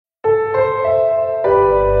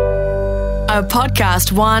A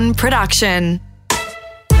Podcast One production.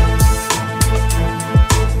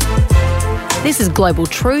 This is Global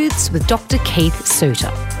Truths with Dr. Keith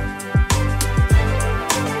Suter.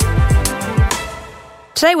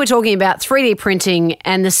 Today we're talking about 3D printing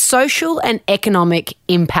and the social and economic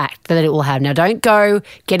impact that it will have. Now, don't go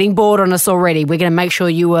getting bored on us already. We're going to make sure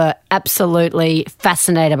you are absolutely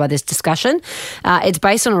fascinated by this discussion. It's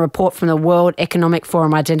based on a report from the World Economic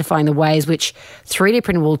Forum identifying the ways which 3D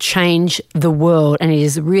printing will change the world, and it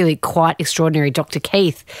is really quite extraordinary. Dr.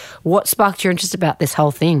 Keith, what sparked your interest about this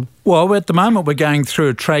whole thing? Well, at the moment, we're going through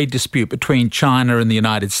a trade dispute between China and the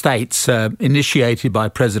United States, initiated by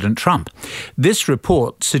President Trump. This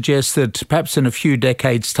report suggests that perhaps in a few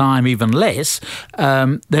decades' time, even less,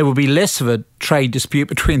 there will be less of a trade dispute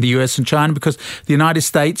between the US and China because the United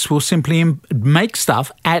States will simply make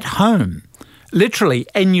stuff at home. Literally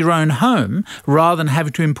in your own home rather than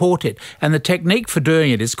having to import it. And the technique for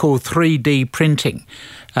doing it is called 3D printing.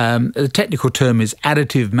 The technical term is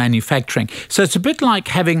additive manufacturing. So it's a bit like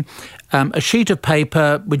having a sheet of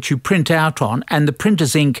paper which you print out on, and the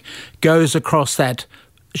printer's ink goes across that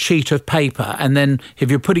sheet of paper. And then if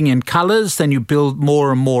you're putting in colours, then you build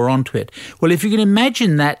more and more onto it. Well, if you can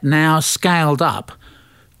imagine that now scaled up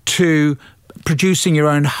to producing your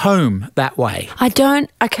own home that way.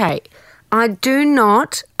 I do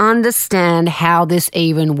not understand how this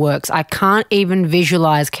even works. I can't even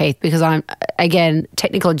visualise, Keith, because I'm, again,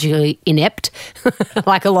 technologically inept,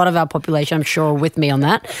 like a lot of our population, I'm sure, with me on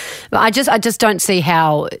that. But I just don't see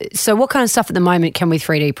how. So what kind of stuff at the moment can we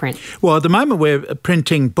 3D print? Well, at the moment we're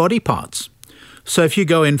printing body parts. So if you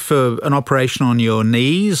go in for an operation on your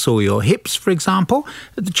knees or your hips, for example,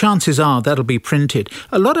 the chances are that'll be printed.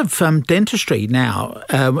 A lot of dentistry now,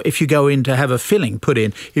 if you go in to have a filling put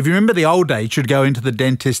in, if you remember the old days, you'd go into the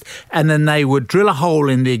dentist and then they would drill a hole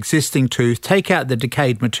in the existing tooth, take out the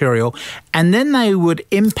decayed material, and then they would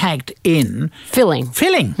impact in...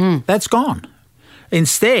 Filling. That's gone.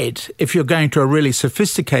 Instead, if you're going to a really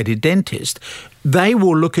sophisticated dentist, they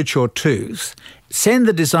will look at your tooth, send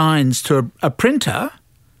the designs to a printer,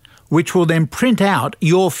 which will then print out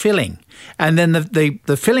your filling. And then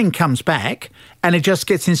the filling comes back and it just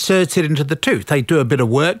gets inserted into the tooth. They do a bit of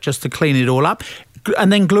work just to clean it all up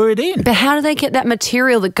and then glue it in. But how do they get that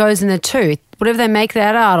material that goes in the tooth? Whatever they make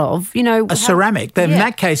that out of, you know... ceramic. In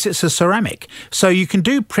that case, it's a ceramic. So you can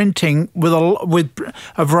do printing with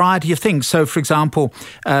a variety of things. So, for example,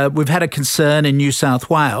 we've had a concern in New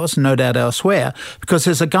South Wales, no doubt elsewhere, because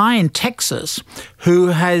there's a guy in Texas who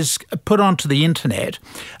has put onto the internet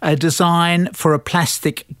a design for a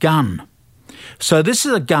plastic gun. So this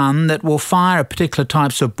is a gun that will fire particular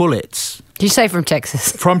types of bullets. Did you say from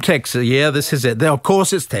Texas? From Texas, yeah, this is it. Of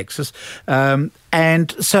course it's Texas.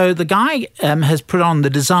 And so the guy has put on the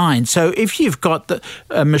design. So if you've got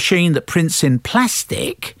a machine that prints in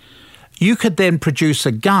plastic, you could then produce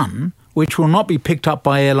a gun which will not be picked up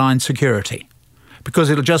by airline security because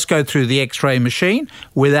it'll just go through the X-ray machine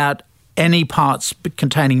without any parts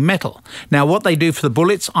containing metal. Now, what they do for the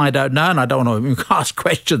bullets, I don't know, and I don't want to ask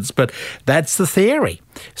questions, but that's the theory.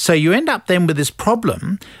 So you end up then with this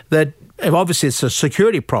problem that obviously it's a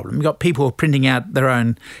security problem. You've got people printing out their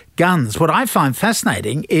own guns. What I find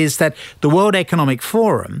fascinating is that the World Economic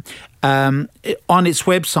Forum on its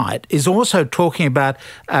website is also talking about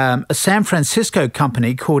a San Francisco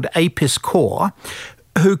company called Apis Core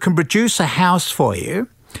who can produce a house for you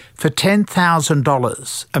for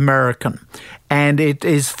 $10,000 American, and it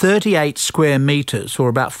is 38 square metres or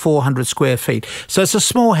about 400 square feet. So it's a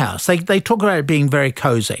small house. They talk about it being very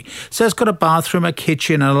cosy. So it's got a bathroom, a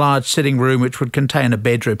kitchen, and a large sitting room which would contain a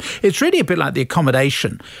bedroom. It's really a bit like the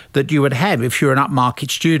accommodation that you would have if you're an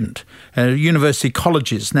upmarket student. University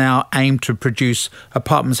colleges now aim to produce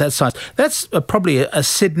apartments that size. That's probably a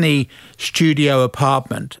Sydney studio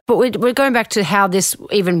apartment. But we're going back to how this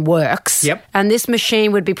even works. Yep. And this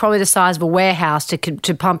machine would be probably the size of a warehouse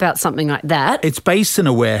to pump out something like that. It's based in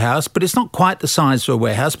a warehouse, but it's not quite the size of a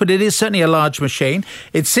warehouse, but it is certainly a large machine.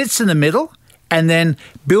 It sits in the middle and then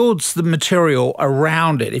builds the material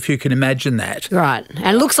around it, if you can imagine that. Right,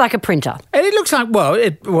 and it looks like a printer. And it looks like,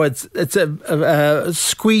 it's a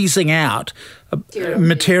squeezing out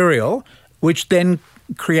material, which then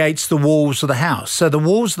creates the walls of the house. So the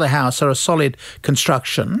walls of the house are a solid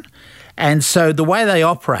construction. And so the way they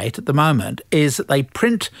operate at the moment is that they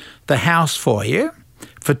print the house for you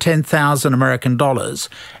for $10,000 American dollars.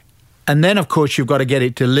 And then, of course, you've got to get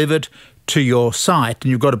it delivered to your site,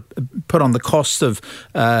 and you've got to put on the cost of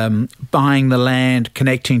buying the land,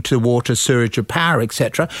 connecting to water, sewage, or power,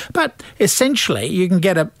 etc. But essentially, you can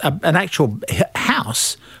get an actual house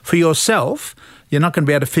house for yourself. You're not going to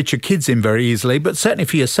be able to fit your kids in very easily, but certainly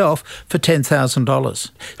for yourself for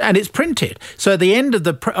 $10,000. And it's printed. So at the end of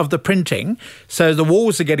the printing, so the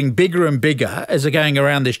walls are getting bigger and bigger as they're going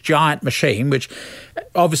around this giant machine, which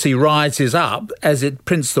obviously rises up as it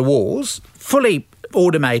prints the walls, fully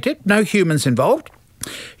automated, no humans involved.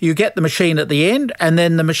 You get the machine at the end, and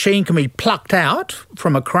then the machine can be plucked out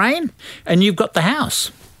from a crane, and you've got the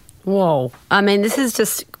house. Whoa. I mean, this is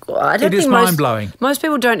just... I don't it is mind-blowing. Most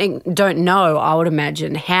people don't know, I would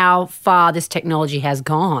imagine, how far this technology has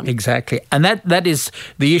gone. Exactly. And that is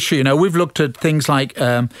the issue. You know, we've looked at things like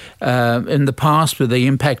in the past with the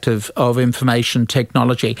impact of information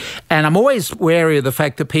technology. And I'm always wary of the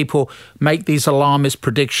fact that people make these alarmist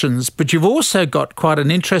predictions. But you've also got quite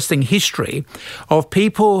an interesting history of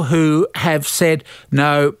people who have said,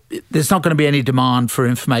 no, there's not going to be any demand for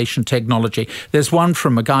information technology. There's one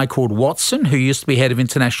from a guy called Watson, who used to be head of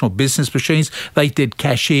international business machines. They did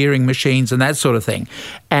cashiering machines and that sort of thing.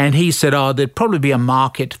 And he said, there'd probably be a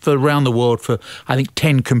market for around the world for, I think,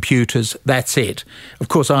 10 computers. That's it. Of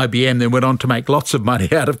course, IBM then went on to make lots of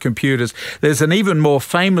money out of computers. There's an even more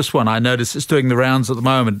famous one I noticed that's doing the rounds at the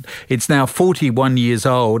moment. It's now 41 years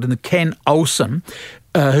old, and Ken Olsen,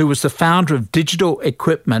 who was the founder of Digital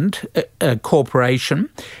Equipment Corporation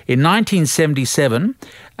in 1977,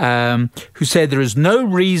 who said there is no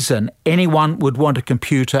reason anyone would want a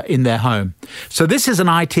computer in their home. So this is an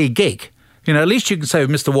IT geek. You know, at least you can say with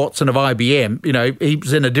Mr. Watson of IBM, you know, he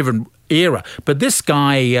was in a different era. But this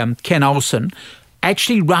guy, Ken Olsen,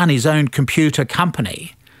 actually ran his own computer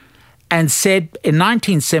company and said in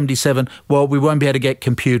 1977, well, we won't be able to get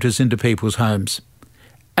computers into people's homes.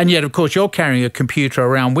 And yet, of course, you're carrying a computer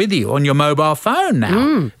around with you on your mobile phone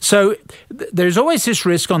now. So there's always this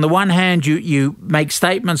risk. On the one hand, you make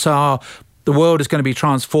statements, the world is going to be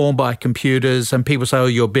transformed by computers, and people say,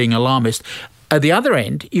 you're being alarmist. At the other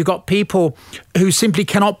end, you've got people who simply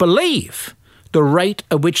cannot believe the rate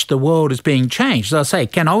at which the world is being changed. As I say,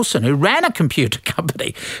 Ken Olsen, who ran a computer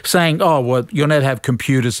company, saying, well, you'll never have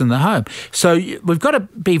computers in the home. So we've got to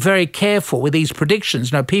be very careful with these predictions.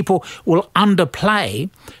 You know, people will underplay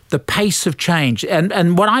the pace of change.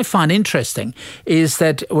 And what I find interesting is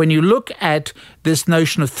that when you look at this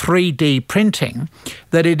notion of 3D printing,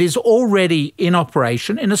 that it is already in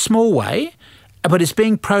operation in a small way, but it's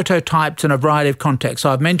being prototyped in a variety of contexts. So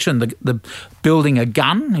I've mentioned the building a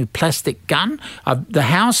gun, a plastic gun, the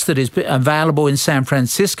house that is available in San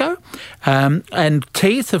Francisco, and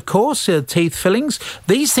teeth, of course, teeth fillings.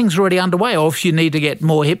 These things are already underway. Or if you need to get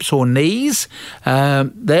more hips or knees,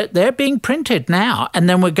 they're being printed now. And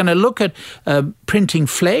then we're going to look at printing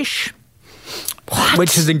flesh. What?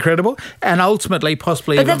 Which is incredible, and ultimately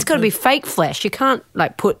possibly... But that's got to be fake flesh. You can't,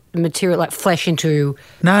 put material like flesh into...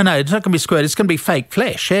 No, it's not going to be squared. It's going to be fake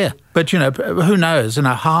flesh, yeah. But, you know, who knows? And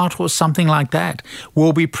a heart or something like that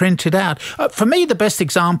will be printed out. For me, the best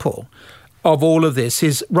example of all of this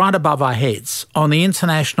is right above our heads on the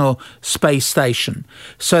International Space Station.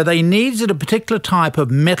 So they needed a particular type of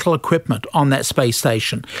metal equipment on that space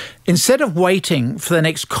station. Instead of waiting for the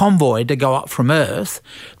next convoy to go up from Earth,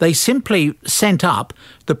 they simply sent up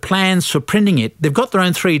the plans for printing it. They've got their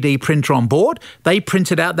own 3D printer on board. They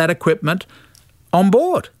printed out that equipment on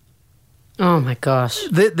board. Oh, my gosh.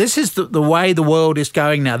 This is the way the world is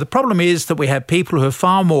going now. The problem is that we have people who are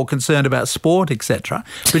far more concerned about sport, etc.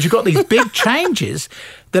 But you've got these big changes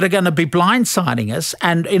that are going to be blindsiding us.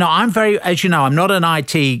 And, you know, as you know, I'm not an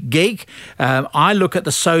IT geek. I look at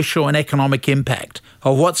the social and economic impact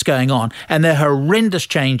of what's going on. And they're horrendous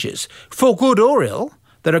changes, for good or ill,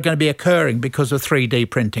 that are going to be occurring because of 3D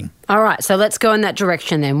printing. All right, so let's go in that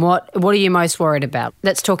direction then. What are you most worried about?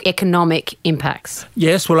 Let's talk economic impacts.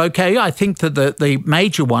 Yes, well, okay. I think that the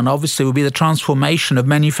major one, obviously, will be the transformation of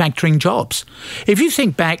manufacturing jobs. If you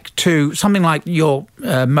think back to something like your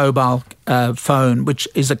mobile phone, which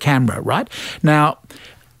is a camera, right? Now,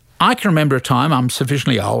 I can remember a time, I'm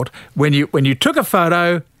sufficiently old, when you took a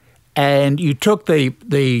photo and you took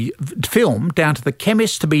the film down to the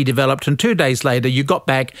chemist to be developed, and 2 days later you got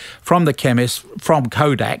back from the chemist, from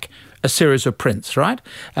Kodak, a series of prints, right?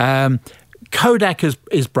 Kodak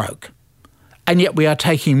is broke. And yet we are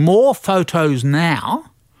taking more photos now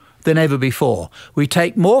than ever before. We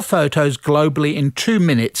take more photos globally in 2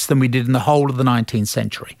 minutes than we did in the whole of the 19th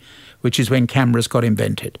century, which is when cameras got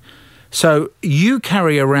invented. So you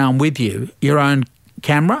carry around with you your own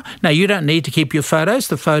camera. Now, you don't need to keep your photos.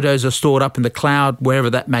 The photos are stored up in the cloud, wherever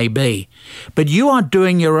that may be. But you are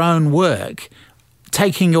doing your own work,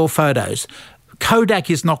 taking your photos. Kodak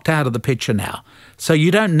is knocked out of the picture now. So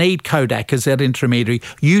you don't need Kodak as that intermediary.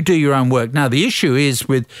 You do your own work. Now, the issue is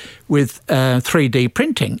with 3D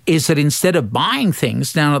printing is that instead of buying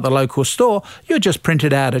things down at the local store, you just print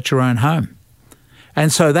it out at your own home.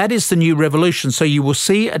 And so that is the new revolution. So you will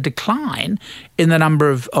see a decline in the number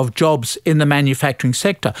of jobs in the manufacturing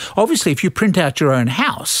sector. Obviously, if you print out your own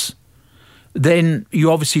house, then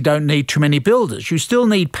you obviously don't need too many builders. You still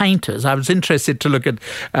need painters. I was interested to look at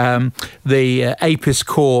the APIS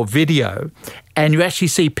Core video, and you actually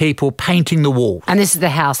see people painting the wall. And this is the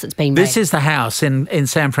house that's being made. This is the house in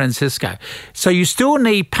San Francisco. So you still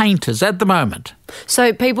need painters at the moment.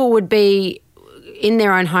 So people would be in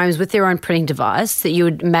their own homes with their own printing device that you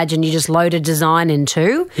would imagine you just load a design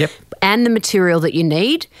into. Yep. And the material that you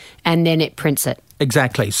need, and then it prints it.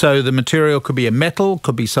 Exactly. So the material could be a metal,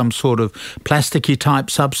 could be some sort of plasticky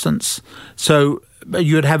type substance. So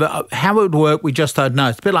you'd have how it would work, we just don't know.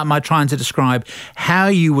 It's a bit like my trying to describe how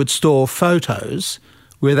you would store photos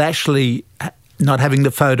with actually not having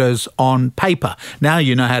the photos on paper. Now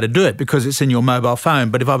you know how to do it because it's in your mobile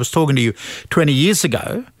phone. But if I was talking to you 20 years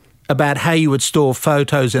ago about how you would store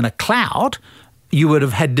photos in a cloud, you would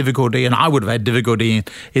have had difficulty, and I would have had difficulty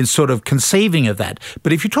in sort of conceiving of that.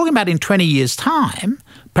 But if you're talking about in 20 years' time,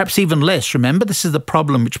 perhaps even less, remember, this is the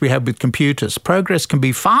problem which we have with computers. Progress can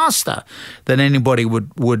be faster than anybody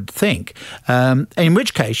would think, in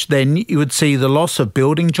which case then you would see the loss of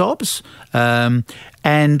building jobs, and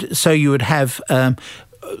so you would have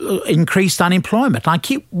increased unemployment. I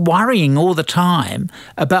keep worrying all the time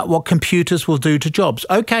about what computers will do to jobs.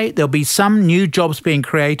 Okay, there'll be some new jobs being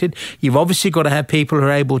created. You've obviously got to have people who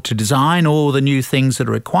are able to design all the new things that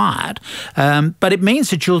are required. But it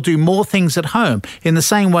means that you'll do more things at home. In the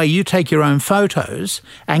same way you take your own photos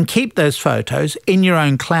and keep those photos in your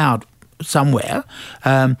own cloud somewhere.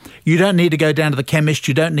 You don't need to go down to the chemist.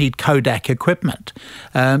 You don't need Kodak equipment.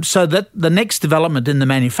 So that the next development in the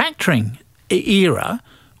manufacturing era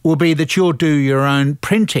will be that you'll do your own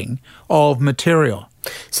printing of material.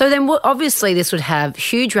 So then obviously this would have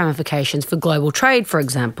huge ramifications for global trade, for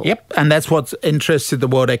example. Yep, and that's what's interested the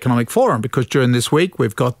World Economic Forum, because during this week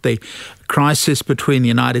we've got the crisis between the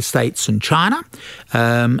United States and China.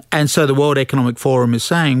 And so the World Economic Forum is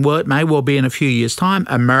saying, well, it may well be in a few years' time,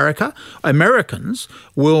 Americans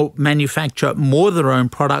will manufacture more of their own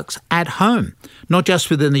products at home, not just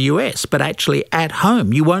within the US, but actually at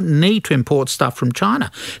home. You won't need to import stuff from China.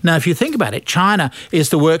 Now, if you think about it, China is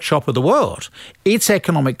the workshop of the world. Its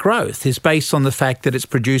economic growth is based on the fact that it's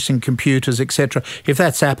producing computers, etc. If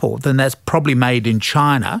that's Apple, then that's probably made in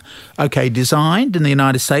China. Okay, designed in the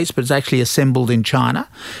United States, but it's actually assembled in China.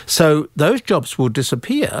 So those jobs will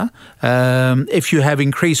disappear if you have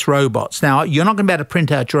increased robots. Now, you're not going to be able to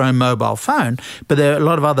print out your own mobile phone, but there are a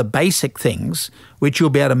lot of other basic things which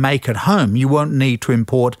you'll be able to make at home. You won't need to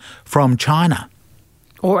import from China.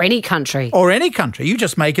 Or any country. Or any country. You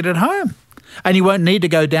just make it at home. And you won't need to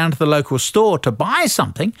go down to the local store to buy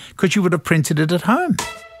something because you would have printed it at home.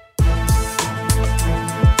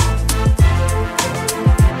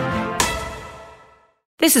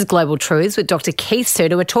 This is Global Truths with Dr. Keith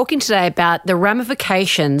Suter. We're talking today about the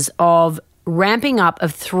ramifications of ramping up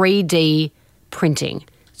of 3D printing.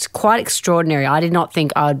 It's quite extraordinary. I did not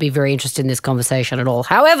think I would be very interested in this conversation at all.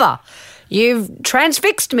 However, you've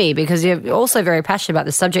transfixed me because you're also very passionate about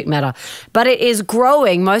the subject matter. But it is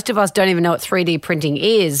growing. Most of us don't even know what 3D printing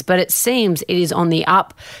is, but it seems it is on the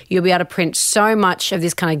up. You'll be able to print so much of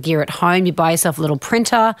this kind of gear at home. You buy yourself a little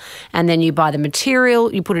printer and then you buy the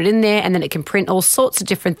material, you put it in there, and then it can print all sorts of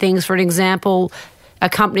different things. For an example, a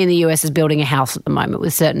company in the US is building a house at the moment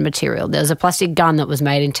with certain material. There's a plastic gun that was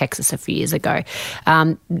made in Texas a few years ago.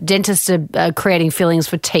 Dentists are creating fillings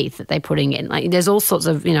for teeth that they're putting in. Like, there's all sorts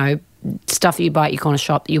of, stuff that you buy at your corner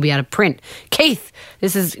shop that you'll be able to print. Keith,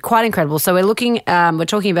 this is quite incredible. So we're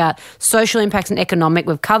talking about social impacts and economic.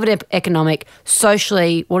 We've covered economic.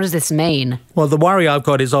 Socially, what does this mean? Well, the worry I've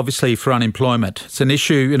got is obviously for unemployment. It's an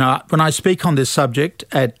issue, when I speak on this subject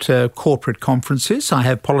at corporate conferences, I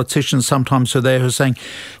have politicians sometimes who are there who are saying,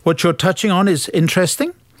 what you're touching on is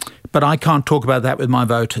interesting, but I can't talk about that with my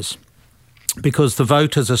voters, because the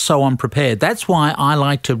voters are so unprepared. That's why I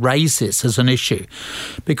like to raise this as an issue,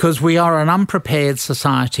 because we are an unprepared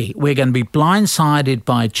society. We're going to be blindsided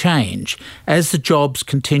by change as the jobs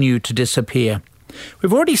continue to disappear.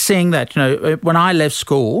 We've already seen that, when I left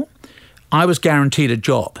school, I was guaranteed a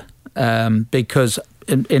job because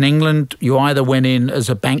in England, you either went in as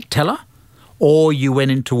a bank teller or you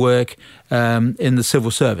went into work in the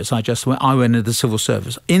civil service. I went into the civil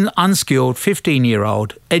service. Unskilled,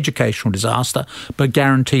 15-year-old, educational disaster, but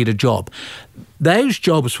guaranteed a job. those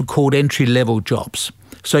jobs were called entry-level jobs.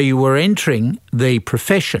 So you were entering the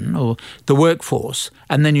profession or the workforce,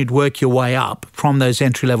 and then you'd work your way up from those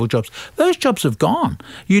entry-level jobs. Those jobs have gone.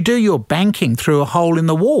 You do your banking through a hole in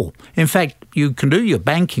the wall. In fact, you can do your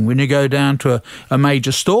banking when you go down to a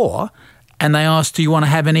major store and they ask, do you want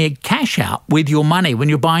to have any cash out with your money when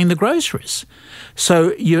you're buying the groceries?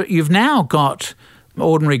 So you've now got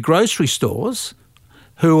ordinary grocery stores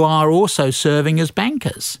who are also serving as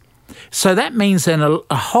bankers. So that means then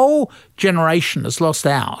a whole generation has lost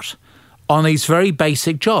out on these very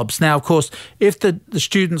basic jobs. Now, of course, if the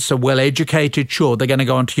students are well educated, sure, they're going to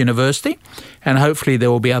go on to university and hopefully there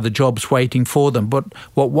will be other jobs waiting for them. But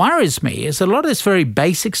what worries me is a lot of this very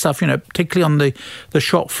basic stuff, particularly on the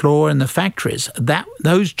shop floor and the factories, that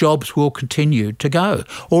those jobs will continue to go.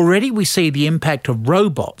 Already we see the impact of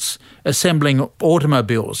robots assembling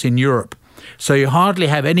automobiles in Europe. So you hardly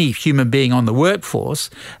have any human being on the workforce,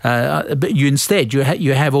 but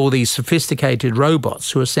you have all these sophisticated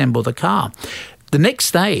robots who assemble the car. The next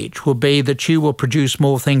stage will be that you will produce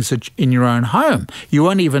more things in your own home. You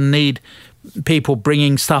won't even need people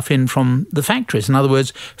bringing stuff in from the factories. In other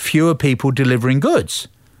words, fewer people delivering goods.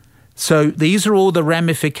 So these are all the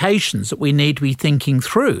ramifications that we need to be thinking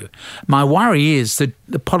through. My worry is that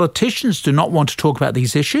the politicians do not want to talk about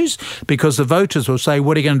these issues because the voters will say,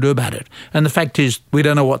 what are you going to do about it? And the fact is, we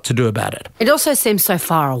don't know what to do about it. It also seems so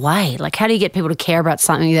far away. Like, how do you get people to care about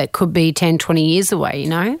something that could be 10, 20 years away,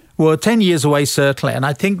 Well, 10 years away, certainly. And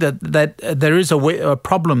I think that there is a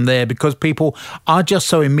problem there because people are just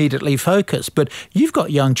so immediately focused. But you've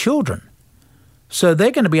got young children. So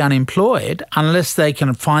they're going to be unemployed unless they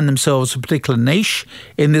can find themselves a particular niche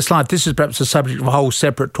in this life. This is perhaps a subject of a whole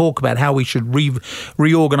separate talk about how we should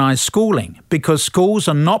reorganise schooling, because schools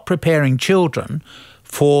are not preparing children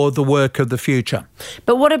for the work of the future.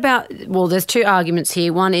 But what about, there's two arguments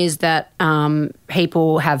here. One is that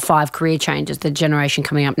people have 5 career changes. The generation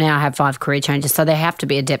coming up now have 5 career changes, so they have to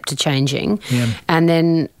be adept to changing. Yeah. And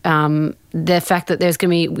then the fact that there's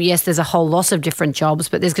going to be, yes, there's a whole loss of different jobs,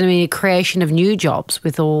 but there's going to be a creation of new jobs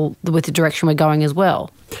with the direction we're going as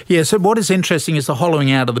well. Yeah, so what is interesting is the hollowing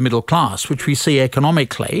out of the middle class, which we see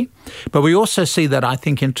economically, but we also see that, I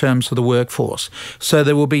think, in terms of the workforce. So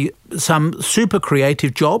there will be some super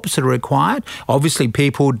creative jobs that are required. Obviously,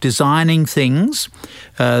 people designing things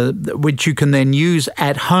which you can then use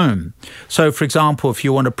at home. So, for example, if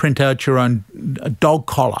you want to print out your own dog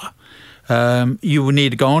collar, you will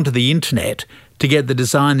need to go onto the internet to get the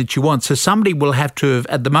design that you want. So somebody will have to have,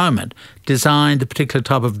 at the moment, designed a particular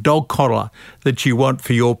type of dog collar that you want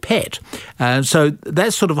for your pet. So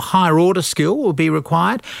that sort of higher order skill will be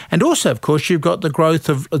required. And also, of course, you've got the growth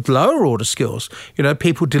of lower order skills.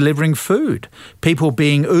 People delivering food, people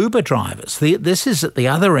being Uber drivers. This is at the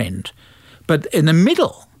other end. But in the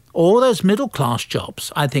middle, all those middle class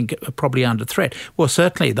jobs, I think, are probably under threat. Well,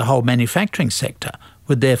 certainly the whole manufacturing sector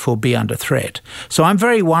would therefore be under threat. So I'm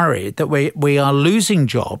very worried that we are losing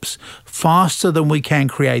jobs faster than we can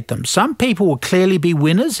create them. Some people will clearly be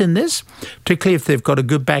winners in this, particularly if they've got a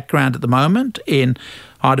good background at the moment in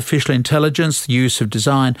artificial intelligence, the use of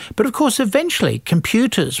design. But of course, eventually,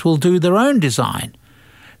 computers will do their own design.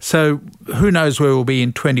 So who knows where we'll be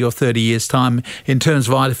in 20 or 30 years' time in terms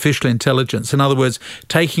of artificial intelligence. In other words,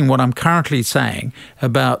 taking what I'm currently saying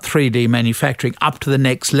about 3D manufacturing up to the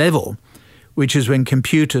next level, which is when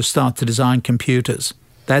computers start to design computers.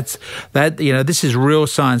 This is real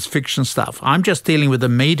science fiction stuff. I'm just dealing with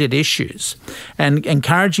immediate issues and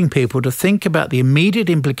encouraging people to think about the immediate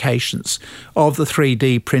implications of the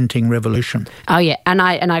 3D printing revolution. Oh, yeah, and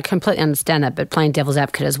I completely understand that, but playing devil's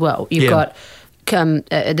advocate as well. You've got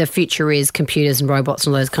the future is computers and robots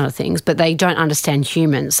and all those kind of things, but they don't understand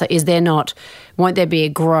humans. So won't there be a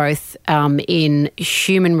growth in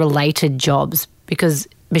human-related jobs? Because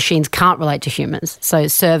machines can't relate to humans. So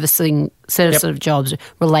service of jobs,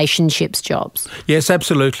 relationships jobs. Yes,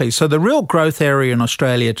 absolutely. So the real growth area in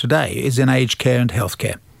Australia today is in aged care and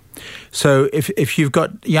healthcare. So if you've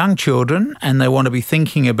got young children and they want to be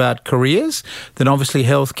thinking about careers, then obviously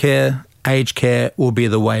healthcare, aged care will be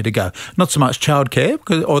the way to go. Not so much childcare,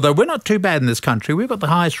 because although we're not too bad in this country, we've got the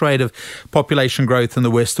highest rate of population growth in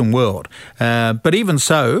the Western world. But even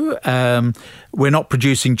so, we're not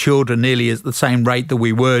producing children nearly at the same rate that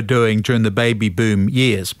we were doing during the baby boom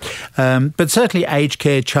years. But certainly aged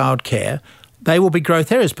care, childcare, they will be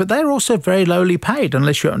growth areas, but they're also very lowly paid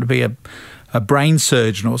unless you happen to be a brain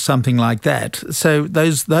surgeon or something like that. So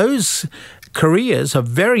those careers are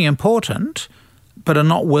very important, but are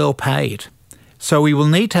not well paid. So we will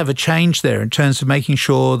need to have a change there in terms of making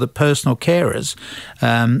sure that personal carers,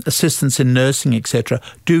 assistants in nursing, etc.,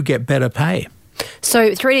 do get better pay.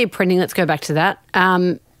 So 3D printing, let's go back to that.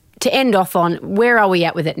 To end off on, where are we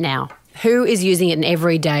at with it now? Who is using it in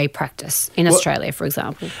everyday practice in Australia, for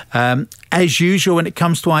example? As usual, when it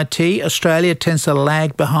comes to IT, Australia tends to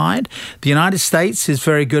lag behind. The United States is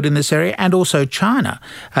very good in this area, and also China.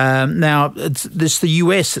 Now, it's the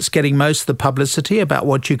US that's getting most of the publicity about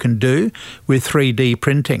what you can do with 3D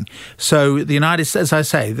printing. So the United States, as I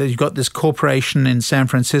say, you've got this corporation in San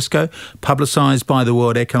Francisco, publicised by the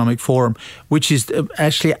World Economic Forum, which is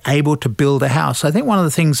actually able to build a house. I think one of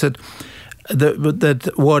the things that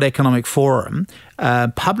the World Economic Forum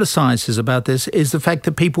publicises about this is the fact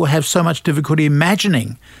that people have so much difficulty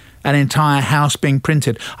imagining an entire house being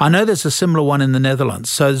printed. I know there's a similar one in the Netherlands,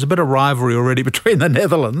 so there's a bit of rivalry already between the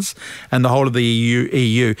Netherlands and the whole of the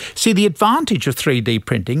EU. See, the advantage of 3D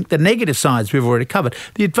printing, the negative sides we've already covered,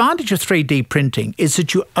 the advantage of 3D printing is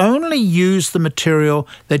that you only use the material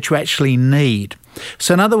that you actually need.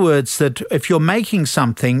 So in other words, that if you're making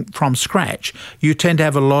something from scratch, you tend to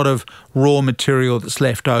have a lot of raw material that's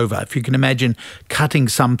left over. If you can imagine cutting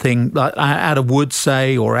something like out of wood,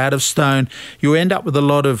 say, or out of stone, you end up with a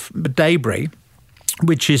lot of debris,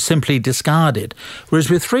 which is simply discarded. Whereas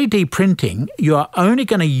with 3D printing, you are only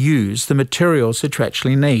going to use the materials that you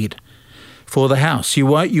actually need for the house. You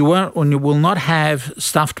will not have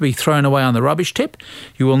stuff to be thrown away on the rubbish tip.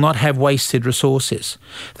 You will not have wasted resources.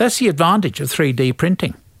 That's the advantage of 3D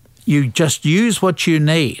printing. You just use what you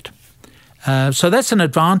need. So that's an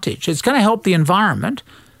advantage. It's going to help the environment,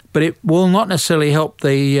 but it will not necessarily help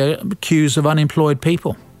the queues of unemployed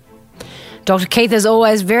people. Dr. Keith, as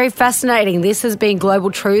always, very fascinating. This has been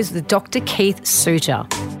Global Truths with Dr. Keith Suter.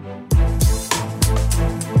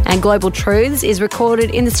 And Global Truths is recorded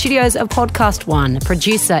in the studios of Podcast One.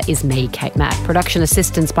 Producer is me, Kate Mack. Production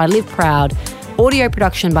assistance by Liv Proud. Audio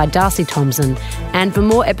production by Darcy Thompson. And for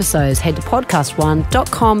more episodes, head to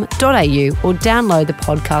podcastone.com.au or download the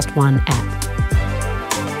Podcast One app.